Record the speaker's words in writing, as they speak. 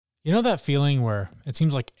You know that feeling where it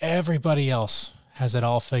seems like everybody else has it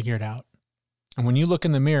all figured out? And when you look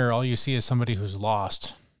in the mirror, all you see is somebody who's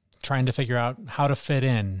lost, trying to figure out how to fit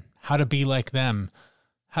in, how to be like them,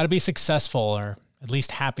 how to be successful or at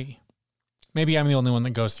least happy. Maybe I'm the only one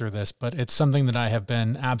that goes through this, but it's something that I have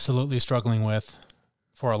been absolutely struggling with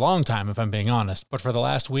for a long time, if I'm being honest. But for the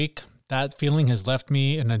last week, that feeling has left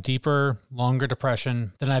me in a deeper, longer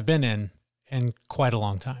depression than I've been in quite a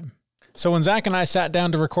long time. So when Zach and I sat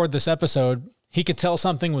down to record this episode, he could tell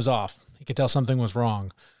something was off. He could tell something was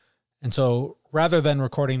wrong. And so rather than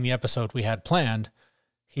recording the episode we had planned,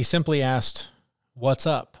 he simply asked, "What's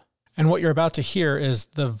up?" And what you're about to hear is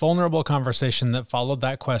the vulnerable conversation that followed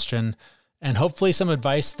that question, and hopefully some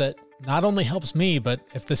advice that not only helps me, but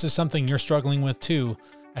if this is something you're struggling with too,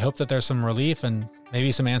 I hope that there's some relief and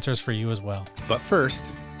maybe some answers for you as well. But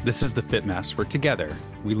first, this is the Fit Mess, where together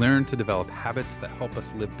we learn to develop habits that help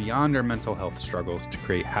us live beyond our mental health struggles to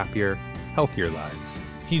create happier, healthier lives.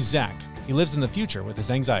 He's Zach. He lives in the future with his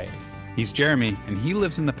anxiety. He's Jeremy, and he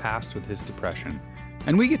lives in the past with his depression.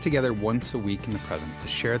 And we get together once a week in the present to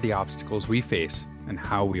share the obstacles we face and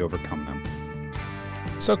how we overcome them.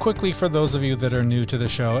 So quickly, for those of you that are new to the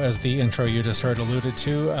show, as the intro you just heard alluded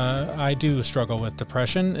to, I do struggle with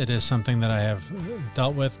depression. It is something that I have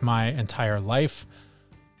dealt with my entire life.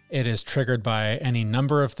 It is triggered by any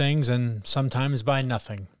number of things and sometimes by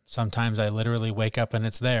nothing. Sometimes I literally wake up and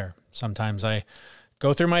it's there. Sometimes I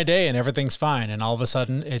go through my day and everything's fine, and all of a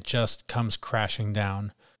sudden it just comes crashing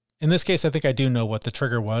down. In this case, I think I do know what the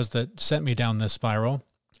trigger was that sent me down this spiral,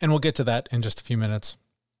 and we'll get to that in just a few minutes.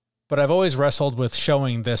 But I've always wrestled with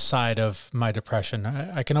showing this side of my depression.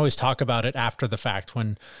 I can always talk about it after the fact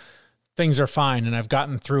when things are fine and I've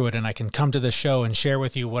gotten through it, and I can come to the show and share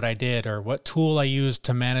with you what I did or what tool I used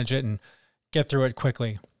to manage it and get through it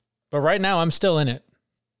quickly. But right now I'm still in it.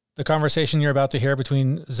 The conversation you're about to hear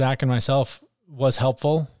between Zach and myself was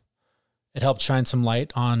helpful. It helped shine some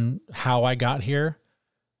light on how I got here,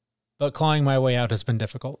 but clawing my way out has been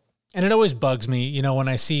difficult. And it always bugs me, when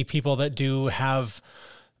I see people that do have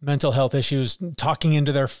mental health issues talking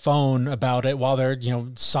into their phone about it while they're,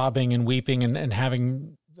 sobbing and weeping and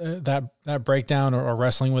having that breakdown or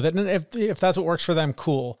wrestling with it. And if that's what works for them,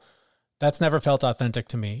 cool. That's never felt authentic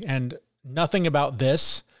to me. And nothing about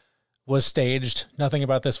this was staged. Nothing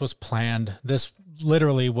about this was planned. This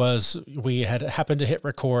literally was, we had happened to hit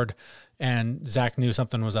record and Zach knew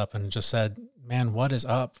something was up and just said, "Man, what is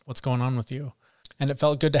up? What's going on with you?" And it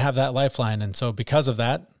felt good to have that lifeline. And so because of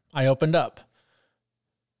that, I opened up.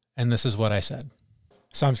 And this is what I said.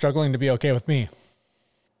 So I'm struggling to be okay with me.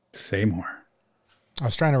 Say more. I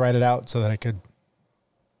was trying to write it out so that I could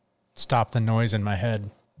stop the noise in my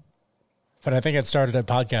head. But I think it started a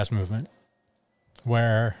podcast movement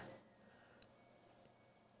where,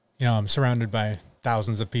 I'm surrounded by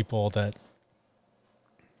thousands of people that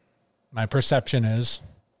my perception is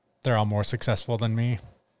they're all more successful than me.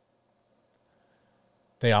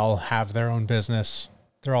 They all have their own business.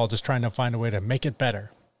 They're all just trying to find a way to make it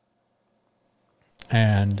better.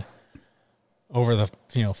 And over the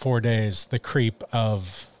 4 days, the creep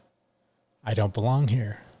of, I don't belong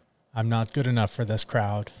here. I'm not good enough for this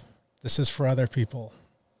crowd. This is for other people,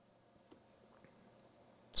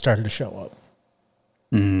 started to show up.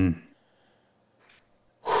 Mm.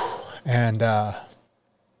 And that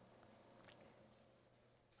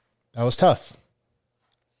was tough.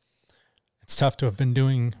 It's tough to have been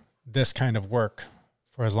doing this kind of work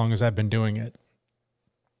for as long as I've been doing it,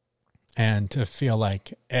 and to feel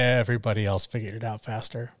like everybody else figured it out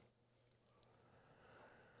faster.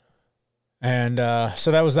 And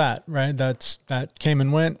so that was that, right? That came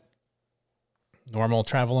and went. Normal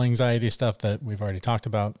travel anxiety stuff that we've already talked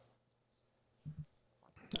about.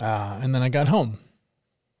 And then I got home.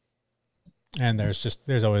 And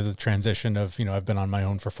there's always a transition of, I've been on my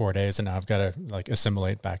own for 4 days and now I've got to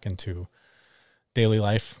assimilate back into daily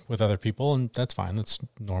life with other people. And that's fine. That's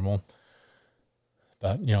normal.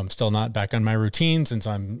 But, I'm still not back on my routines. And so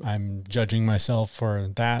I'm judging myself for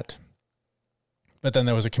that. But then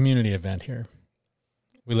there was a community event here.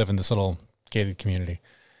 We live in this little gated community,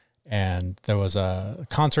 and there was a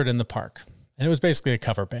concert in the park, and it was basically a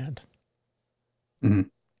cover band. Mm-hmm.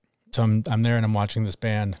 So I'm there and I'm watching this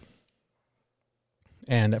band.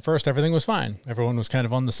 And at first everything was fine. Everyone was kind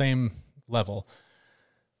of on the same level.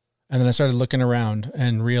 And then I started looking around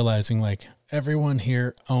and realizing everyone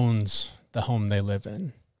here owns the home they live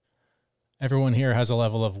in. Everyone here has a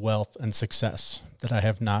level of wealth and success that I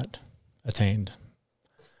have not attained.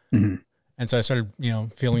 Mm-hmm. And so I started,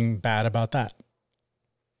 feeling bad about that.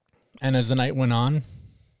 And as the night went on,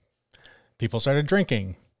 people started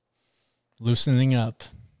drinking, loosening up,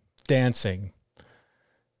 dancing.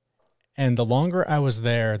 And the longer I was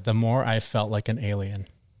there, the more I felt like an alien.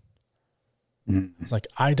 It's like,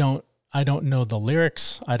 I don't know the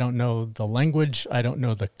lyrics. I don't know the language. I don't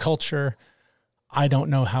know the culture. I don't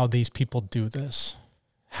know how these people do this.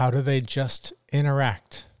 How do they just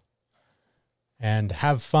interact and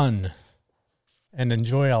have fun and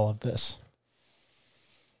enjoy all of this?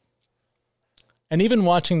 And even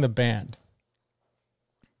watching the band,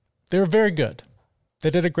 they were very good. They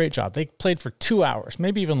did a great job. They played for 2 hours,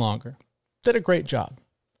 maybe even longer. Did a great job.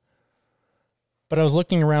 But I was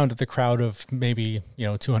looking around at the crowd of maybe,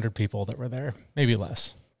 200 people that were there, maybe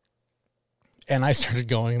less. And I started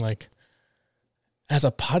going like, as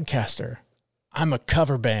a podcaster, I'm a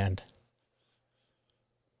cover band.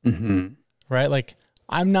 Mm-hmm. Right? Like,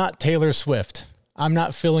 I'm not Taylor Swift. I'm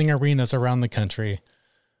not filling arenas around the country.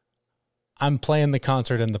 I'm playing the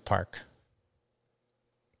concert in the park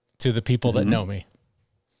to the people that know me.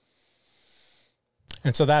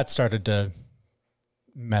 And so that started to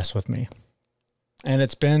mess with me. And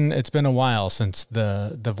it's been a while since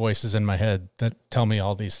the voices in my head that tell me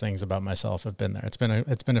all these things about myself have been there.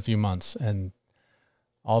 It's been a few months, and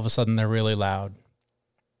all of a sudden they're really loud.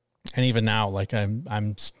 And even now, like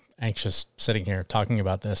I'm anxious sitting here talking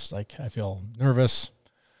about this. Like I feel nervous.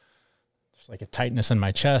 There's like a tightness in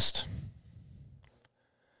my chest.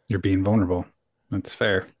 You're being vulnerable. That's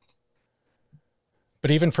fair.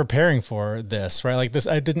 But even preparing for this, right? Like this,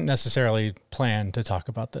 I didn't necessarily plan to talk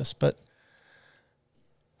about this, but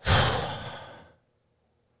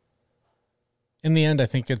in the end, I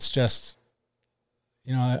think it's just,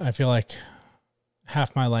 I feel like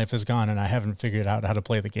half my life is gone and I haven't figured out how to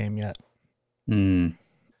play the game yet. And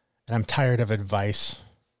I'm tired of advice.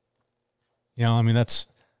 That's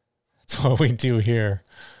what we do here.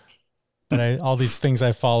 But all these things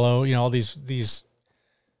I follow, all these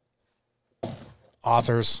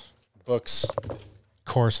authors, books,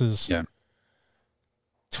 courses,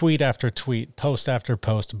 tweet after tweet, post after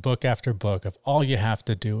post, book after book of all you have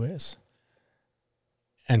to do is.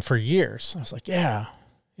 And for years, I was like, yeah,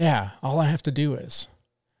 all I have to do is.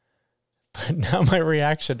 But now my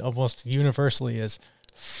reaction almost universally is,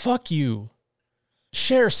 fuck you.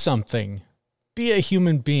 Share something. Be a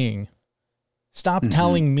human being. Stop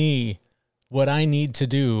telling me what I need to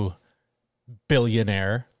do,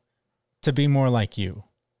 billionaire, to be more like you.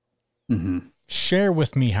 Share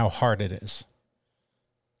with me how hard it is.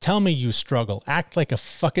 Tell me you struggle. Act like a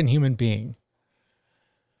fucking human being.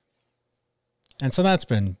 And so that's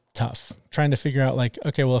been tough. Trying to figure out like,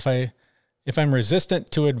 okay, well, if I'm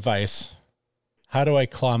resistant to advice, how do I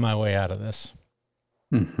claw my way out of this?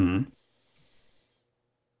 And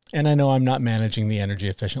I know I'm not managing the energy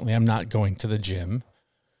efficiently. I'm not going to the gym.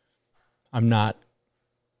 I'm not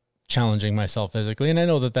challenging myself physically. And I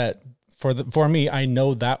know that for me, I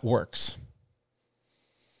know that works.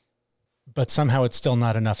 But somehow it's still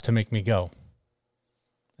not enough to make me go.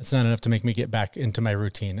 It's not enough to make me get back into my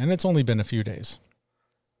routine. And it's only been a few days.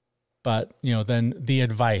 But, then the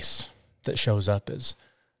advice that shows up is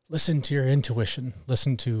listen to your intuition.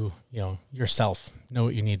 Listen to, yourself. Know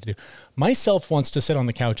what you need to do. Myself wants to sit on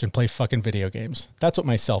the couch and play fucking video games. That's what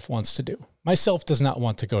myself wants to do. Myself does not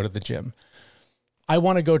want to go to the gym. I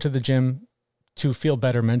want to go to the gym to feel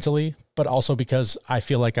better mentally, but also because I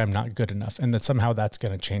feel like I'm not good enough and that somehow that's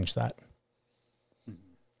going to change that.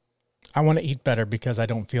 I want to eat better because I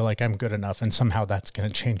don't feel like I'm good enough and somehow that's going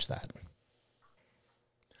to change that.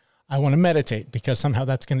 I want to meditate because somehow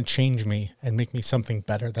that's going to change me and make me something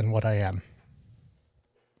better than what I am.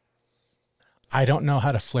 I don't know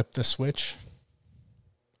how to flip the switch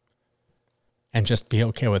and just be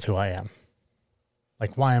okay with who I am.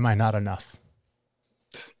 Like, why am I not enough?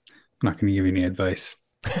 I'm not going to give you any advice.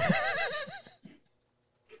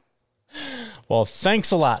 Well,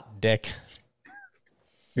 thanks a lot, Dick.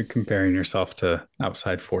 You're comparing yourself to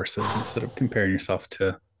outside forces instead of comparing yourself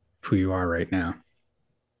to who you are right now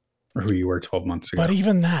or who you were 12 months ago. But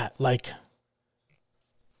even that, like,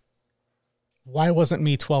 why wasn't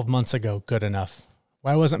me 12 months ago good enough?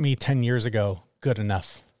 Why wasn't me 10 years ago good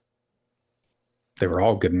enough? They were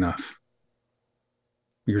all good enough.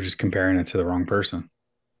 You're just comparing it to the wrong person.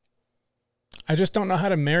 I just don't know how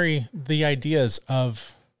to marry the ideas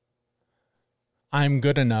of I'm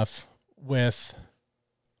good enough with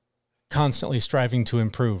constantly striving to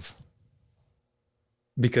improve.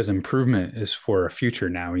 Because improvement is for a future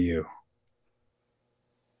now you.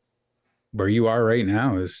 Where you are right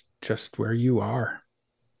now is just where you are.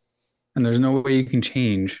 And there's no way you can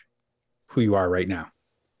change who you are right now.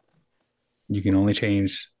 You can only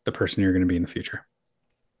change the person you're going to be in the future.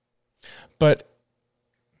 But,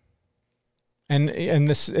 and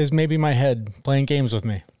this is maybe my head playing games with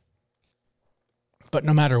me. But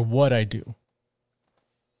no matter what I do,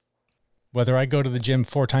 whether I go to the gym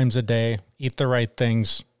 4 times a day, eat the right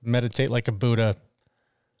things, meditate like a Buddha,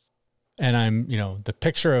 and I'm, the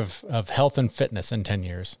picture of health and fitness in 10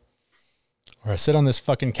 years, or I sit on this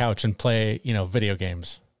fucking couch and play, video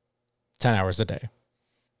games 10 hours a day.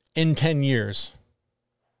 In 10 years,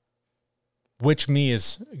 which me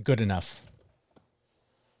is good enough?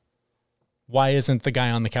 Why isn't the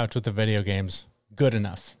guy on the couch with the video games good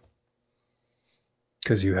enough?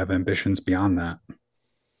 Because you have ambitions beyond that.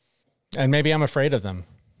 And maybe I'm afraid of them.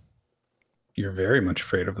 You're very much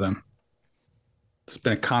afraid of them. It's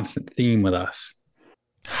been a constant theme with us.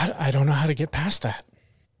 I don't know how to get past that.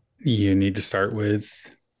 You need to start with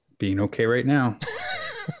being okay right now.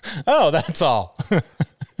 Oh, that's all.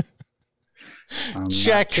 I'm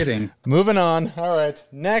Check. not kidding. Moving on. All right.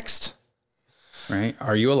 Next. Right?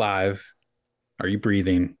 Are you alive? Are you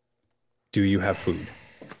breathing? Do you have food?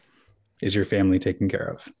 Is your family taken care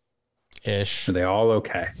of? Ish. Are they all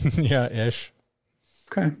okay? Yeah, ish.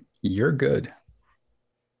 Okay. You're good.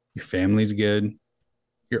 Your family's good.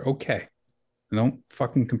 You're okay. Don't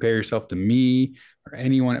fucking compare yourself to me or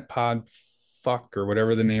anyone at Pod Fuck or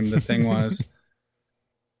whatever the name of the thing was.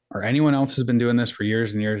 Or anyone else who's been doing this for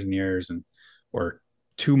years and years and years or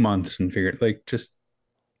 2 months and figured just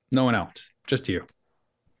no one else. Just you.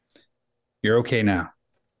 You're okay now.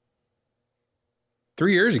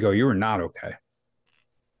 3 years ago, you were not okay.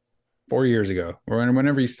 4 years ago, or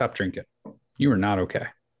whenever you stopped drinking, you were not okay.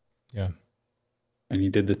 Yeah. And you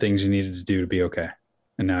did the things you needed to do to be okay.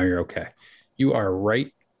 And now you're okay. You are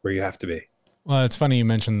right where you have to be. Well, it's funny you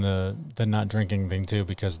mentioned the not drinking thing too,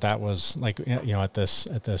 because that was at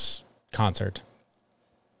this concert.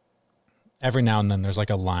 Every now and then there's like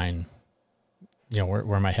a line,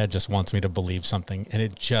 where my head just wants me to believe something, and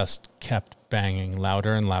it just kept banging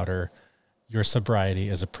louder and louder. Your sobriety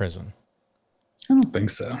is a prison. I don't think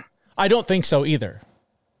so. I don't think so either.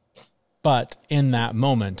 But in that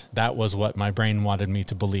moment, that was what my brain wanted me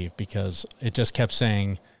to believe, because it just kept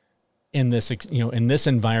saying, in this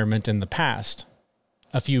environment in the past,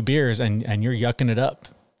 a few beers and you're yucking it up.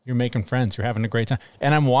 You're making friends. You're having a great time.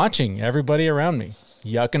 And I'm watching everybody around me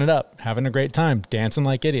yucking it up, having a great time, dancing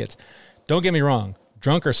like idiots. Don't get me wrong.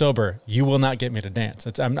 Drunk or sober, you will not get me to dance.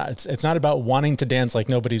 It's not about wanting to dance like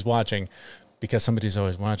nobody's watching, because somebody's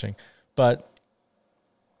always watching. But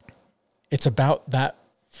it's about that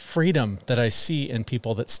freedom that I see in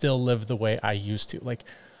people that still live the way I used to. Like,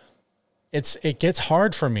 it gets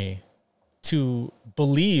hard for me to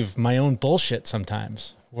believe my own bullshit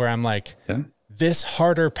sometimes, where I'm like, This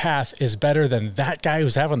harder path is better than that guy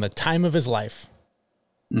who's having the time of his life.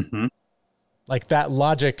 Mm-hmm. Like, that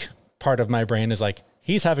logic part of my brain is like,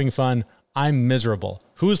 he's having fun. I'm miserable.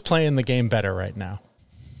 Who's playing the game better right now?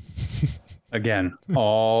 Again,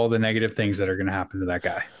 all the negative things that are going to happen to that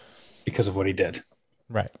guy because of what he did.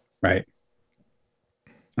 Right. Right.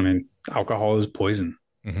 I mean, alcohol is poison.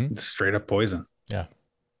 Mm-hmm. It's straight up poison. Yeah.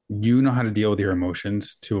 You know how to deal with your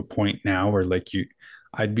emotions to a point now where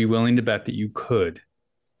I'd be willing to bet that you could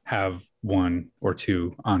have 1 or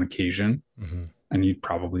 2 on occasion, mm-hmm. and you'd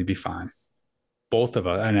probably be fine. Both of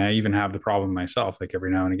us. And I even have the problem myself. Like,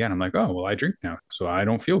 every now and again, I'm like, oh, well, I drink now, so I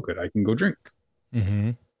don't feel good. I can go drink. Mm-hmm.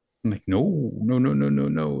 I'm like,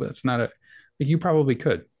 no. That's not like, you probably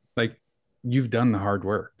could. Like, you've done the hard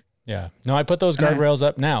work. Yeah. No, I put those guardrails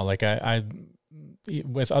up now. Like, I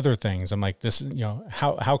with other things, I'm like, this,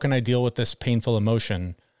 how can I deal with this painful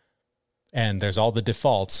emotion? And there's all the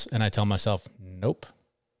defaults. And I tell myself, nope,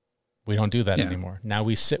 we don't do that anymore. Now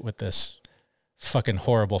we sit with this fucking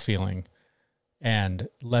horrible feeling and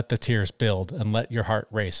let the tears build and let your heart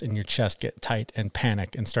race and your chest get tight and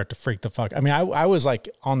panic and start to freak the fuck. I mean, I was like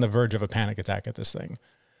on the verge of a panic attack at this thing.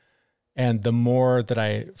 And the more that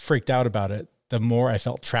I freaked out about it, the more I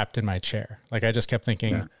felt trapped in my chair. Like, I just kept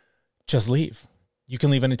thinking, just leave. You can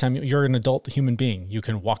leave anytime. You're an adult human being. You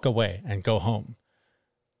can walk away and go home.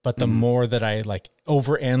 But the more that I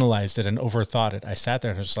overanalyzed it and overthought it, I sat there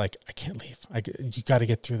and I was just like, I can't leave. You got to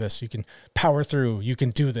get through this. You can power through. You can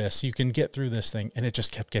do this. You can get through this thing. And it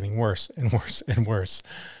just kept getting worse and worse and worse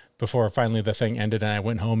before finally the thing ended. And I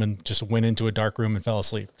went home and just went into a dark room and fell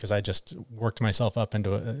asleep because I just worked myself up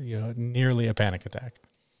into nearly a panic attack.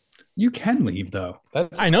 You can leave, though.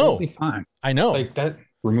 That's totally fine. I know. Like, that,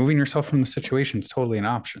 removing yourself from the situation is totally an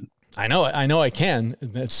option. I know I can.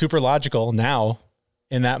 It's super logical now.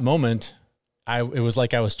 In that moment, it was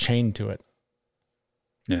like I was chained to it.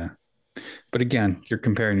 Yeah. But again, you're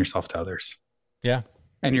comparing yourself to others. Yeah.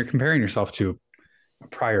 And you're comparing yourself to a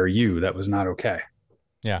prior you that was not okay.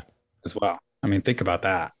 Yeah. As well. I mean, think about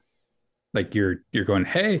that. Like you're going,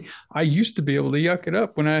 hey, I used to be able to yuck it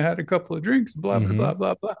up when I had a couple of drinks, blah, blah, Mm-hmm. blah,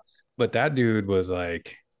 blah, blah. But that dude was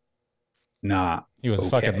like, not He was a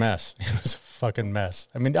fucking okay. mess. He was a fucking mess.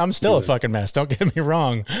 I mean, I'm He still a was, fucking mess. Don't get me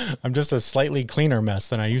wrong. I'm just a slightly cleaner mess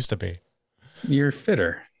than I used to be. you're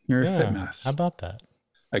fitter. You're a fit Yeah. How mess. about that?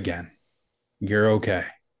 Again, you're okay.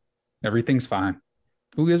 Everything's fine.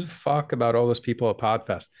 Who gives a fuck about all those people at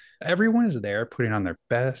Podfest? Everyone is there putting on their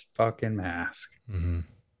best fucking mask. Mm-hmm.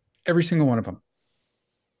 Every single one of them.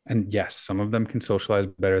 And yes, some of them can socialize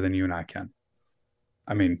better than you and I can.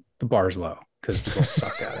 I mean, the bar's low because we both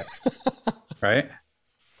suck at it, right?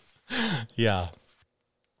 Yeah.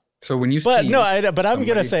 So when you But no, see but I'm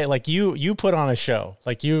gonna somebody, say like you put on a show.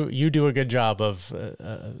 Like you do a good job of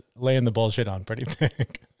laying the bullshit on pretty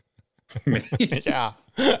big. me, Yeah,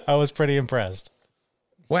 I was pretty impressed.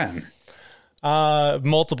 when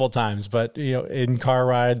Multiple times, but in car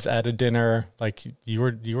rides, at a dinner, like you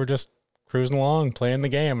were just cruising along, playing the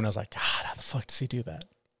game, and I was like, God, how the fuck does he do that?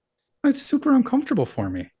 it's super uncomfortable for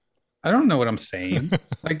me. I don't know what I'm saying.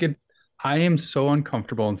 Like I am so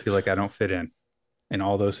uncomfortable and feel like I don't fit in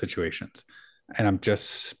all those situations. And I'm just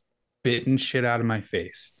spitting shit out of my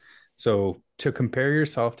face. So to compare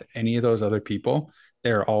yourself to any of those other people,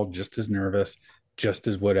 they're all just as nervous, just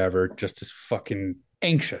as whatever, just as fucking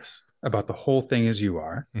anxious about the whole thing as you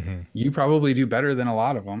are. Mm-hmm. You probably do better than a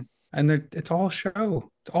lot of them. And it's all show.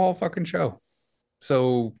 It's all fucking show.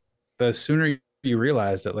 So the sooner you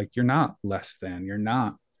realize that like you're not less than, you're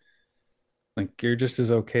not like you're just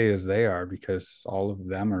as okay as they are because all of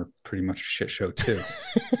them are pretty much a shit show too.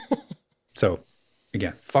 So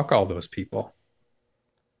again, fuck all those people.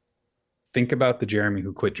 Think about the Jeremy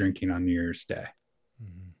who quit drinking on New Year's Day.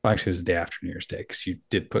 Mm-hmm. Well, actually, it was the day after New Year's Day because you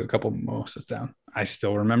did put a couple mimosas down. I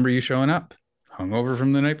still remember you showing up, hungover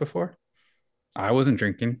from the night before. I wasn't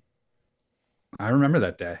drinking. I remember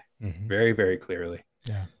that day Mm-hmm. very, very clearly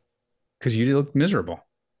Yeah, because you looked miserable.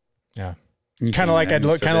 yeah. You Kind of came like in, you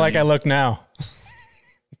stood kind of there, like I look now.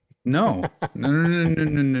 no, no, no, no, no,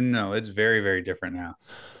 no, no, no. It's very, very different now.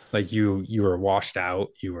 Like you were washed out.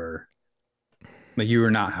 You were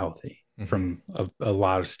not healthy Mm-hmm. from a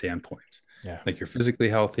lot of standpoints. Yeah. Like you're physically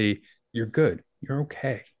healthy, you're good, you're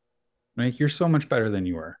okay. Like you're so much better than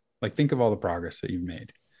you were. Like think of all the progress that you've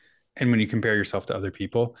made. And when you compare yourself to other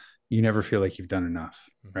people, you never feel like you've done enough,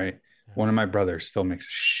 Mm-hmm. right? Yeah. One of my brothers still makes a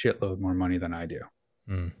shitload more money than I do.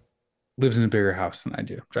 Mm. Lives in a bigger house than I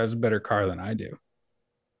do. Drives a better car than I do.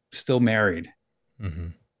 Still married. Mm-hmm.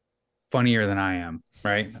 Funnier than I am,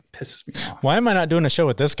 right? That pisses me off. Why am I not doing a show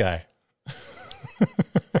with this guy?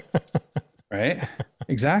 Right?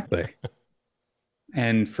 Exactly.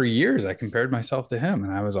 And for years, I compared myself to him,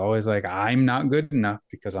 and I was always like, I'm not good enough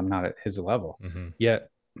because I'm not at his level. Mm-hmm. Yet,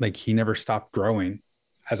 like, he never stopped growing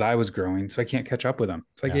as I was growing, so I can't catch up with him.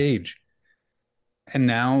 It's like Yeah. age. And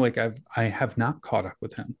now, like, I have not caught up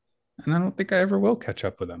with him, and I don't think I ever will catch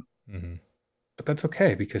up with him. Mm-hmm. But that's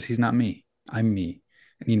okay because he's not me. I'm me.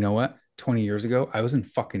 And you know what? 20 years ago, I was in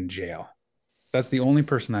fucking jail. That's the only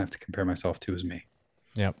person I have to compare myself to is me.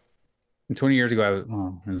 Yep. And 20 years ago,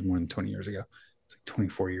 it was more than 20 years ago. It's like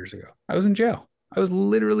 24 years ago. I was in jail. I was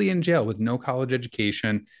literally in jail with no college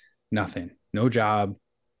education, nothing, no job,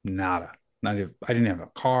 nada. Not even, I didn't have a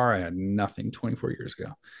car. I had nothing 24 years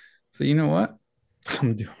ago. So you know what?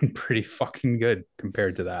 I'm doing pretty fucking good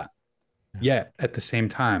compared to that. Yet at the same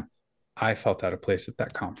time, I felt out of place at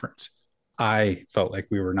that conference. I felt like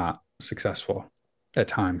we were not successful at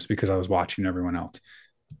times because I was watching everyone else,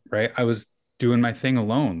 right? I was doing my thing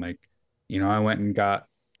alone. Like, I went and got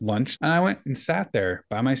lunch and I went and sat there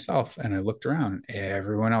by myself and I looked around and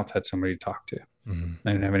everyone else had somebody to talk to. Mm-hmm.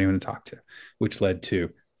 I didn't have anyone to talk to, which led to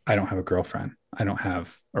I don't have a girlfriend. I don't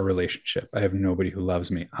have a relationship. I have nobody who loves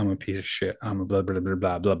me. I'm a piece of shit. I'm a blah, blah, blah,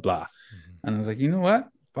 blah, blah, blah. Mm-hmm. And I was like, you know what?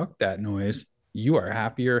 Fuck that noise. You are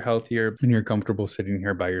happier, healthier, and you're comfortable sitting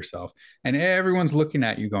here by yourself. And everyone's looking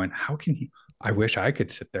at you going, how can he? I wish I could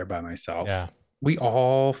sit there by myself. Yeah. We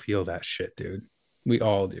all feel that shit, dude. We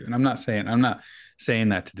all do. And I'm not saying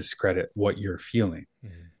that to discredit what you're feeling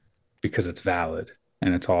Mm-hmm. because it's valid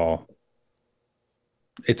and it's all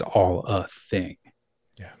a thing.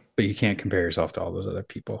 Yeah. But you can't compare yourself to all those other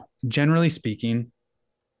people. Generally speaking,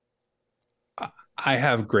 I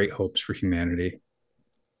have great hopes for humanity.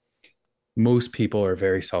 Most people are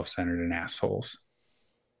very self-centered and assholes.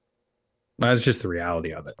 That's just the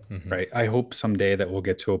reality of it, Mm-hmm. right? I hope someday that we'll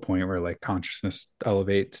get to a point where like consciousness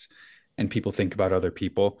elevates and people think about other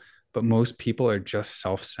people. But most people are just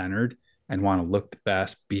self-centered and want to look the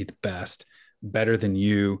best, be the best, better than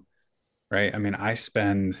you, right? I mean, I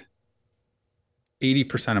spend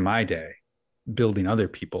 80% of my day building other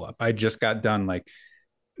people up. I just got done like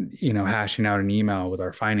hashing out an email with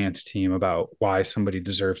our finance team about why somebody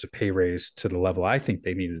deserves a pay raise to the level I think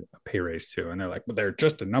they need a pay raise to. And they're like, well, they're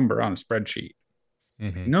just a number on a spreadsheet.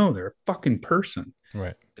 Mm-hmm. No, they're a fucking person.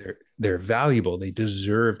 Right. They're valuable. They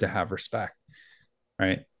deserve to have respect.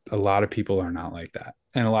 Right. A lot of people are not like that.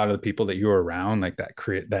 And a lot of the people that you're around, like that,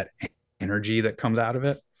 create that energy that comes out of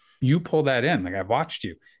it. You pull that in. Like, I've watched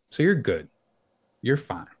you. So you're good. You're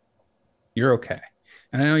fine. You're okay.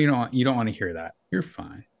 And I know you don't want to hear that. You're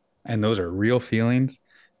fine. And those are real feelings,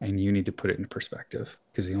 and you need to put it into perspective,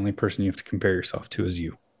 because the only person you have to compare yourself to is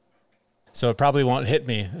you. So it probably won't hit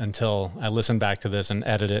me until I listen back to this and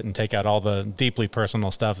edit it and take out all the deeply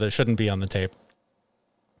personal stuff that shouldn't be on the tape.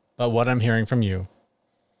 But what I'm hearing from you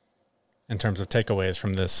in terms of takeaways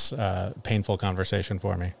from this painful conversation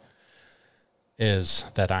for me is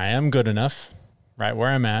that I am good enough right where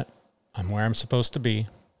I'm at. I'm where I'm supposed to be.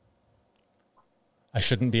 I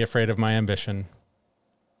shouldn't be afraid of my ambition.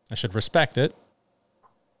 I should respect it,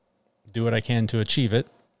 do what I can to achieve it,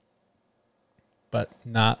 but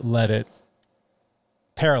not let it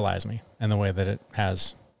paralyze me in the way that it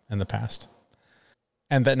has in the past.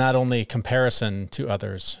 And that not only comparison to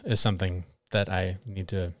others is something that I need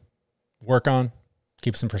to work on,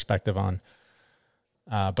 keep some perspective on,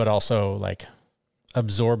 but also like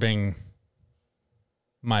absorbing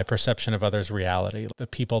my perception of others' reality, the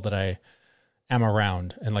people that I am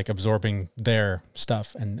around, and like absorbing their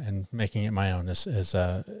stuff and making it my own is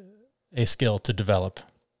a skill to develop,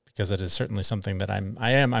 because it is certainly something that I'm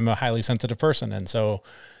a highly sensitive person. And so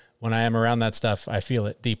when I am around that stuff, I feel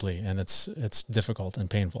it deeply, and it's difficult and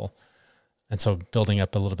painful. And so building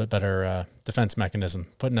up a little bit better defense mechanism,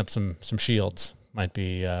 putting up some shields might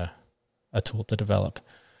be a tool to develop.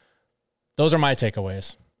 Those are my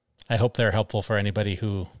takeaways. I hope they're helpful for anybody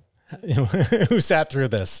who who sat through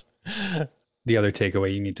this. The other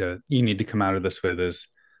takeaway you need to come out of this with is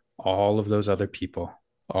all of those other people,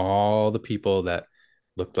 all the people that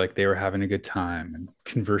looked like they were having a good time and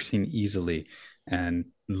conversing easily and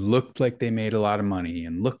looked like they made a lot of money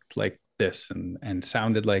and looked like this and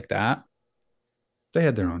sounded like that. They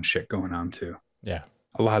had their own shit going on too. Yeah.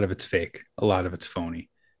 A lot of it's fake. A lot of it's phony,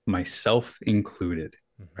 myself included,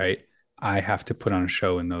 right? I have to put on a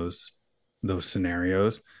show in those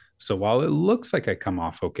scenarios. So while it looks like I come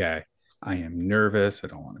off okay, I am nervous. I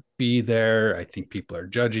don't want to be there. I think people are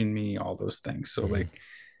judging me, all those things. So like,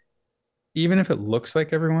 even if it looks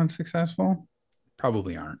like everyone's successful,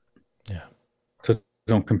 probably aren't. Yeah. So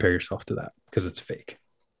don't compare yourself to that, because it's fake.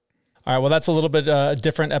 All right. Well, that's a little bit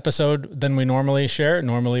different episode than we normally share.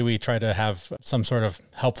 Normally we try to have some sort of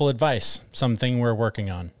helpful advice, something we're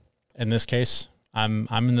working on. In this case, I'm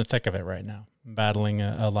in the thick of it right now, battling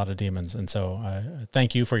a lot of demons. And so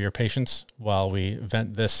thank you for your patience while we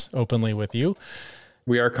vent this openly with you.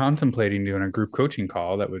 We are contemplating doing a group coaching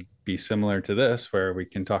call that would be similar to this, where we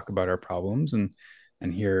can talk about our problems and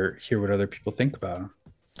hear what other people think about them.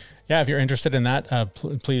 Yeah, if you're interested in that,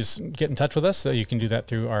 please get in touch with us. You can do that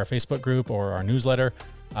through our Facebook group or our newsletter.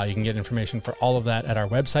 You can get information for all of that at our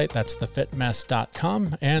website. That's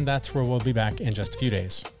thefitmess.com. And that's where we'll be back in just a few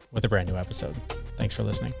days with a brand new episode. Thanks for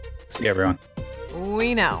listening. See you, everyone.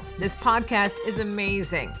 We know this podcast is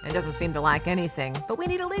amazing and doesn't seem to lack anything, but we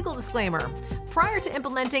need a legal disclaimer. Prior to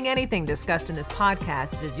implementing anything discussed in this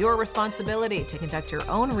podcast, it is your responsibility to conduct your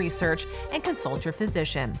own research and consult your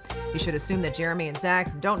physician. You should assume that Jeremy and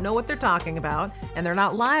Zach don't know what they're talking about, and they're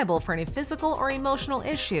not liable for any physical or emotional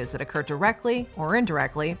issues that occur directly or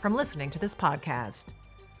indirectly from listening to this podcast.